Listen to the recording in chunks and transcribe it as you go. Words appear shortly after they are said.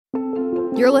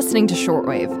You're listening to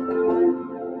Shortwave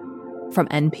from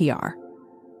NPR.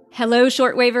 Hello,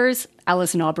 Shortwavers.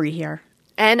 Allison Aubrey here.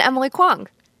 And Emily Kwong.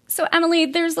 So, Emily,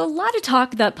 there's a lot of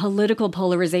talk that political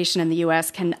polarization in the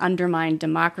U.S. can undermine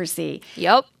democracy.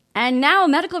 Yep. And now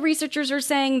medical researchers are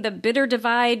saying the bitter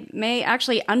divide may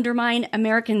actually undermine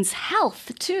Americans'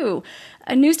 health, too.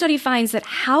 A new study finds that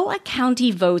how a county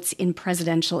votes in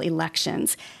presidential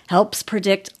elections helps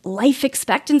predict life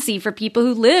expectancy for people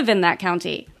who live in that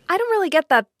county. I don't really get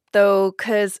that, though,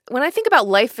 because when I think about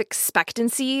life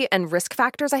expectancy and risk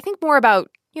factors, I think more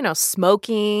about,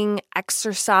 smoking,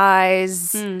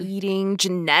 exercise, eating,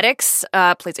 genetics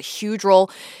plays a huge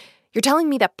role. You're telling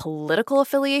me that political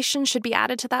affiliation should be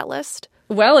added to that list?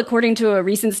 Well, according to a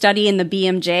recent study in the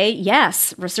BMJ,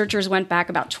 yes. Researchers went back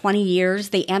about 20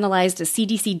 years. They analyzed a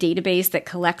CDC database that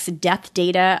collects death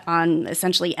data on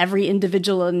essentially every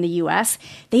individual in the U.S.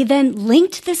 They then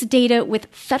linked this data with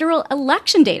federal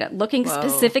election data, looking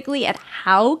specifically at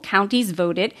how counties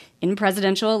voted in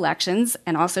presidential elections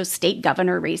and also state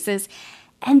governor races.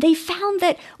 And they found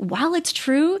that while it's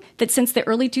true that since the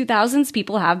early 2000s,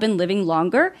 people have been living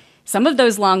longer, some of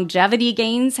those longevity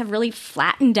gains have really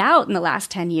flattened out in the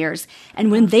last 10 years.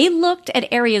 And when they looked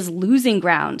at areas losing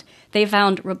ground, they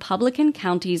found Republican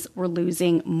counties were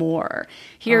losing more.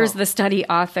 Here's the study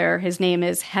author. His name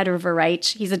is Heather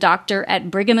Verreich. He's a doctor at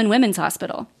Brigham and Women's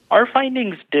Hospital. Our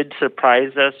findings did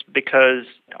surprise us because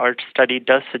our study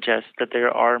does suggest that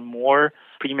there are more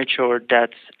premature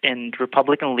deaths in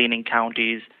Republican-leaning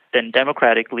counties than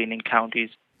Democratic-leaning counties.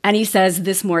 And he says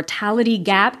this mortality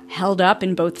gap held up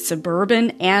in both suburban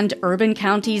and urban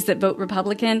counties that vote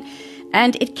Republican.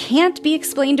 And it can't be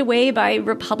explained away by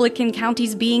Republican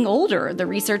counties being older. The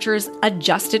researchers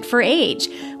adjusted for age,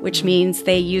 which means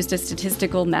they used a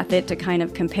statistical method to kind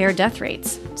of compare death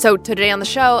rates. So today on the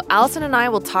show, Allison and I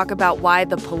will talk about why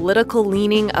the political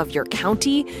leaning of your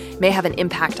county may have an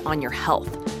impact on your health.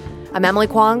 I'm Emily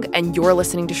Kwong, and you're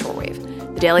listening to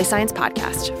Shortwave, the daily science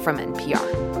podcast from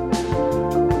NPR.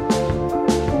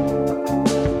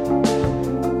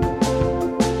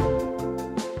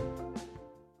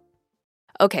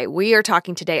 Okay, we are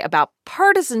talking today about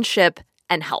partisanship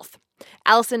and health.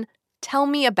 Allison, tell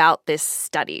me about this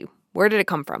study. Where did it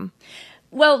come from?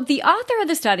 Well, the author of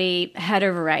the study,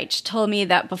 Heather Verreich, told me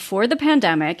that before the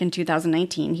pandemic in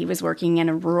 2019, he was working in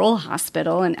a rural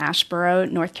hospital in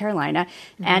Asheboro, North Carolina,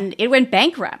 and it went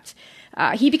bankrupt.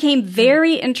 He became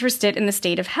very interested in the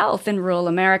state of health in rural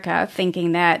America,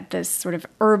 thinking that this sort of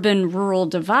urban-rural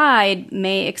divide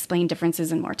may explain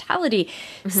differences in mortality.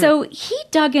 So he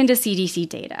dug into CDC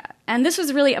data, and this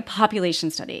was really a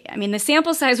population study. I mean, the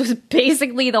sample size was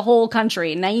basically the whole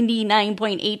country,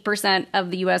 99.8% of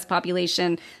the U.S.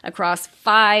 population across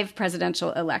 5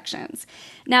 presidential elections.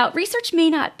 Now, research may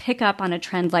not pick up on a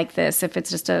trend like this if it's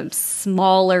just a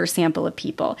smaller sample of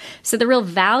people. So the real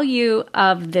value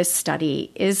of this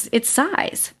study is its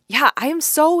size. Yeah, I am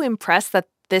so impressed that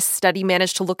this study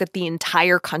managed to look at the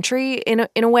entire country in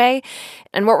a way.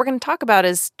 And what we're going to talk about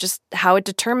is just how it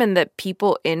determined that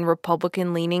people in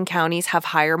Republican-leaning counties have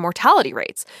higher mortality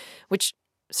rates, which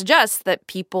suggests that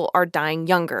people are dying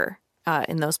younger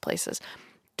in those places.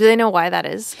 Do they know why that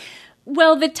is?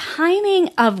 Well, the timing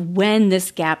of when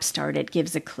this gap started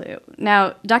gives a clue.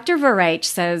 Now, Dr. Verreich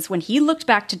says when he looked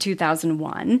back to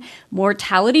 2001,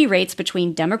 mortality rates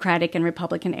between Democratic and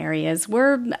Republican areas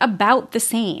were about the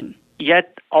same.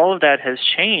 Yet all of that has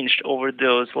changed over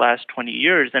those last 20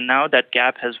 years, and now that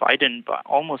gap has widened by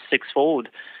almost sixfold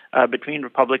between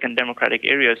Republican and Democratic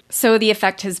areas. So the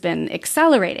effect has been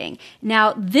accelerating.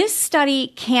 Now, this study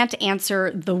can't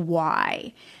answer the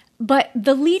why. But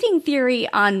the leading theory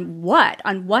on what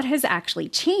has actually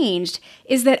changed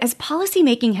is that as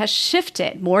policymaking has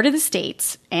shifted more to the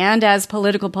states and as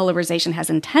political polarization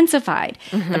has intensified,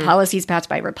 the policies passed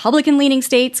by Republican-leaning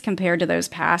states compared to those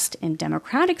passed in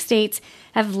Democratic states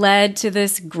have led to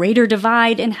this greater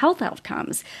divide in health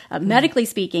outcomes. Medically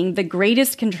speaking, the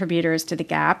greatest contributors to the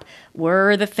gap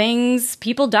were the things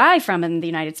people die from in the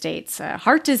United States,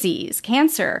 heart disease,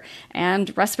 cancer,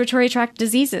 and respiratory tract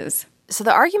diseases. So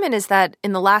the argument is that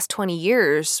in the last 20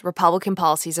 years, Republican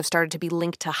policies have started to be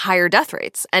linked to higher death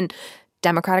rates, and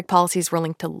Democratic policies were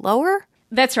linked to lower?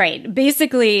 That's right.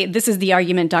 Basically, this is the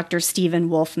argument Dr. Stephen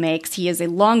Wolf makes. He is a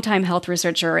longtime health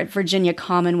researcher at Virginia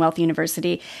Commonwealth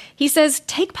University. He says,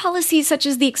 take policies such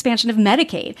as the expansion of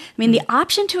Medicaid. I mean, the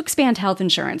option to expand health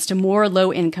insurance to more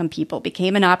low-income people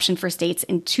became an option for states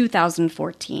in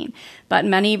 2014. But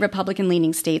many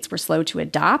Republican-leaning states were slow to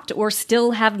adopt or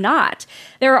still have not.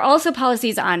 There are also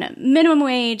policies on minimum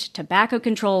wage, tobacco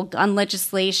control, gun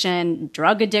legislation,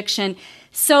 drug addiction.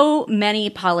 So many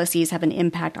policies have an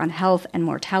impact on health and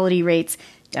mortality rates.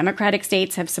 Democratic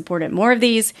states have supported more of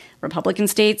these. Republican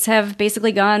states have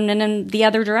basically gone in the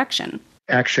other direction.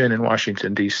 Action in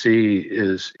Washington, D.C.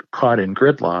 is caught in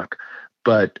gridlock,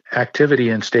 but activity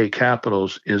in state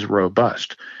capitals is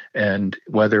robust. And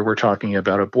whether we're talking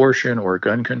about abortion or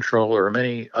gun control or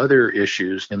many other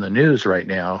issues in the news right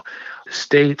now,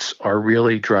 states are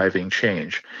really driving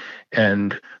change.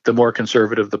 And the more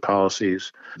conservative the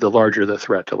policies, the larger the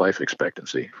threat to life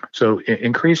expectancy. So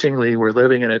increasingly, we're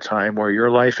living in a time where your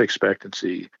life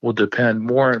expectancy will depend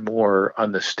more and more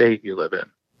on the state you live in.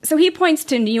 So he points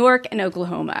to New York and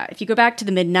Oklahoma. If you go back to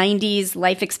the mid-90s,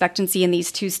 life expectancy in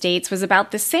these two states was about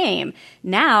the same.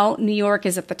 Now, New York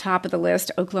is at the top of the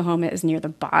list. Oklahoma is near the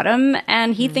bottom.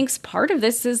 And he thinks part of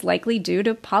this is likely due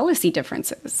to policy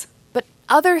differences. But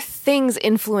other things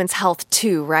influence health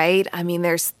too, right? I mean,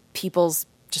 there's people's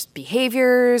just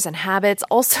behaviors and habits.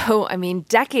 Also, I mean,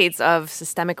 decades of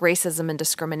systemic racism and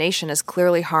discrimination has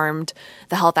clearly harmed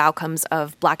the health outcomes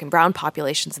of Black and brown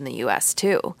populations in the U.S.,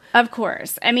 too. Of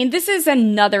course. I mean, this is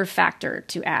another factor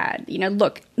to add.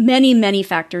 Look, many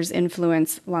factors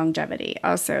influence longevity.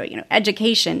 Also,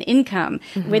 education, income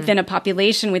within a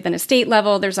population, within a state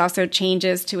level. There's also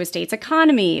changes to a state's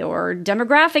economy or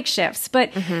demographic shifts.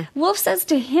 But Wolf says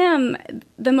to him,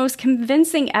 the most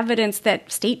convincing evidence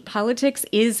that state politics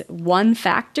is one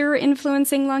factor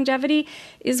influencing longevity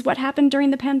is what happened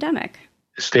during the pandemic.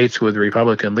 States with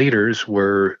Republican leaders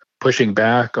were pushing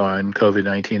back on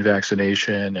COVID-19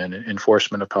 vaccination and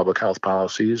enforcement of public health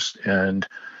policies. And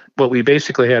what we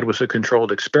basically had was a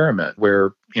controlled experiment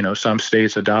where, some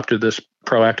states adopted this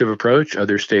proactive approach,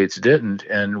 other states didn't.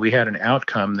 And we had an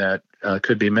outcome that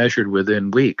could be measured within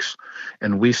weeks.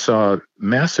 And we saw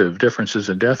massive differences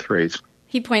in death rates.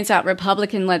 He points out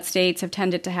Republican-led states have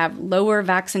tended to have lower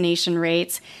vaccination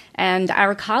rates. And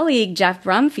our colleague, Jeff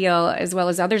Brumfiel, as well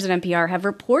as others at NPR, have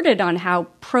reported on how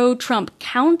pro-Trump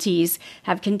counties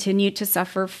have continued to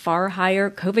suffer far higher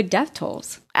COVID death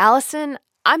tolls. Allison,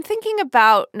 I'm thinking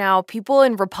about now people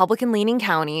in Republican-leaning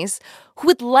counties who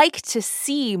would like to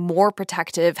see more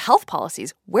protective health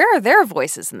policies. Where are their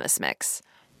voices in this mix?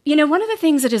 One of the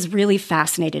things that has really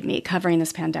fascinated me covering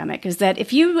this pandemic is that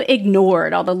if you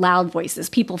ignored all the loud voices,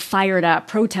 people fired up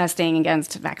protesting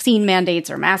against vaccine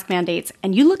mandates or mask mandates,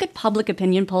 and you look at public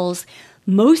opinion polls,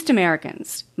 most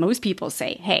people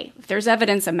say, hey, if there's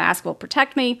evidence a mask will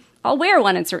protect me, I'll wear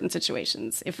one in certain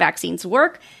situations. If vaccines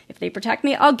work, if they protect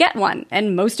me, I'll get one.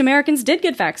 And most Americans did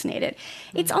get vaccinated.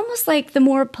 It's almost like the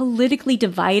more politically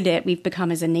divided we've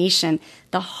become as a nation,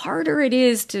 the harder it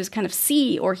is to kind of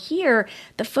see or hear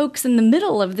the folks in the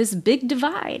middle of this big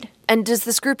divide. And does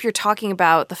this group you're talking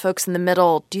about, the folks in the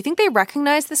middle, do you think they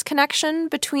recognize this connection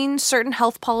between certain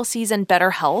health policies and better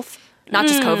health? Not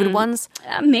just COVID ones?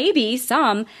 Maybe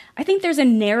some. I think there's a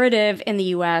narrative in the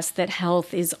U.S. that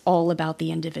health is all about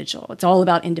the individual. It's all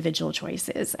about individual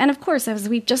choices. And of course, as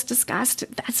we've just discussed,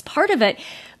 that's part of it.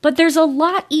 But there's a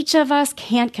lot each of us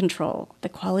can't control. The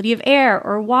quality of air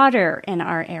or water in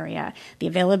our area, the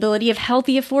availability of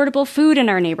healthy, affordable food in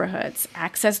our neighborhoods,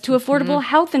 access to affordable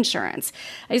health insurance.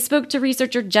 I spoke to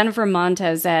researcher Jennifer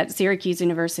Montes at Syracuse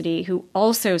University, who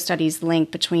also studies the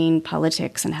link between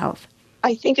politics and health.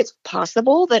 I think it's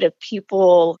possible that if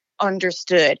people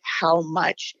understood how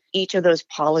much each of those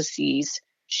policies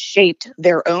shaped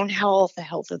their own health, the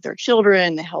health of their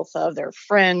children, the health of their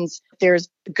friends, there's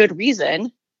good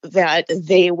reason that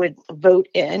they would vote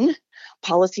in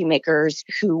policymakers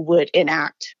who would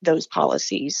enact those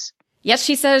policies. Yes,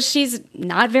 she says she's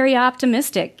not very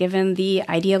optimistic given the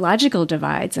ideological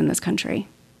divides in this country.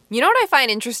 You know what I find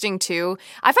interesting, too?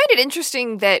 I find it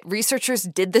interesting that researchers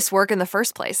did this work in the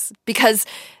first place because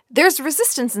there's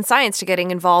resistance in science to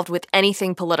getting involved with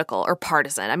anything political or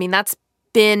partisan. I mean, that's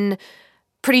been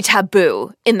pretty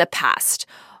taboo in the past.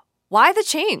 Why the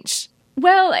change?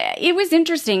 Well, it was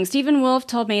interesting. Stephen Wolf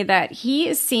told me that he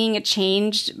is seeing a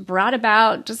change brought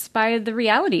about just by the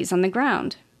realities on the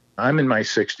ground. I'm in my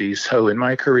 60s, so in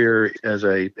my career as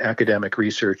an academic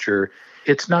researcher,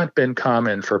 it's not been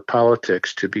common for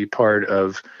politics to be part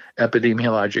of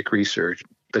epidemiologic research.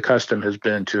 The custom has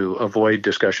been to avoid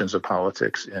discussions of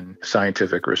politics in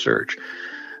scientific research.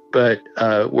 But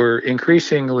we're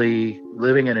increasingly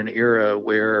living in an era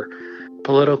where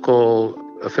political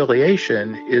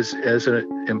affiliation is as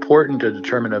important a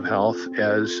determinant of health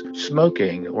as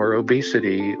smoking or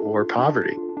obesity or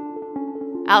poverty.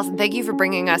 Allison, thank you for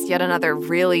bringing us yet another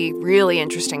really, really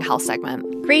interesting health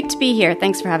segment. Great to be here.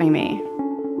 Thanks for having me.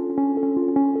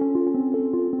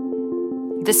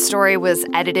 This story was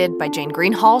edited by Jane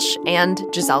Greenhalgh and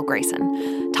Giselle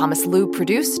Grayson. Thomas Lu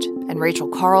produced, and Rachel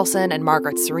Carlson and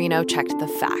Margaret Serino checked the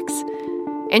facts.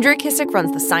 Andrea Kissick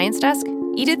runs the science desk.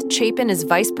 Edith Chapin is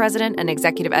vice president and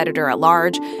executive editor at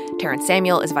large. Terrence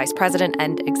Samuel is vice president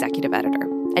and executive editor.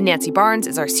 And Nancy Barnes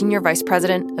is our senior vice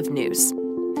president of news.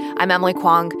 I'm Emily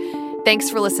Kwong.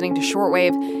 Thanks for listening to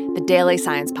Shortwave, the daily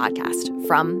science podcast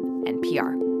from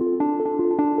NPR.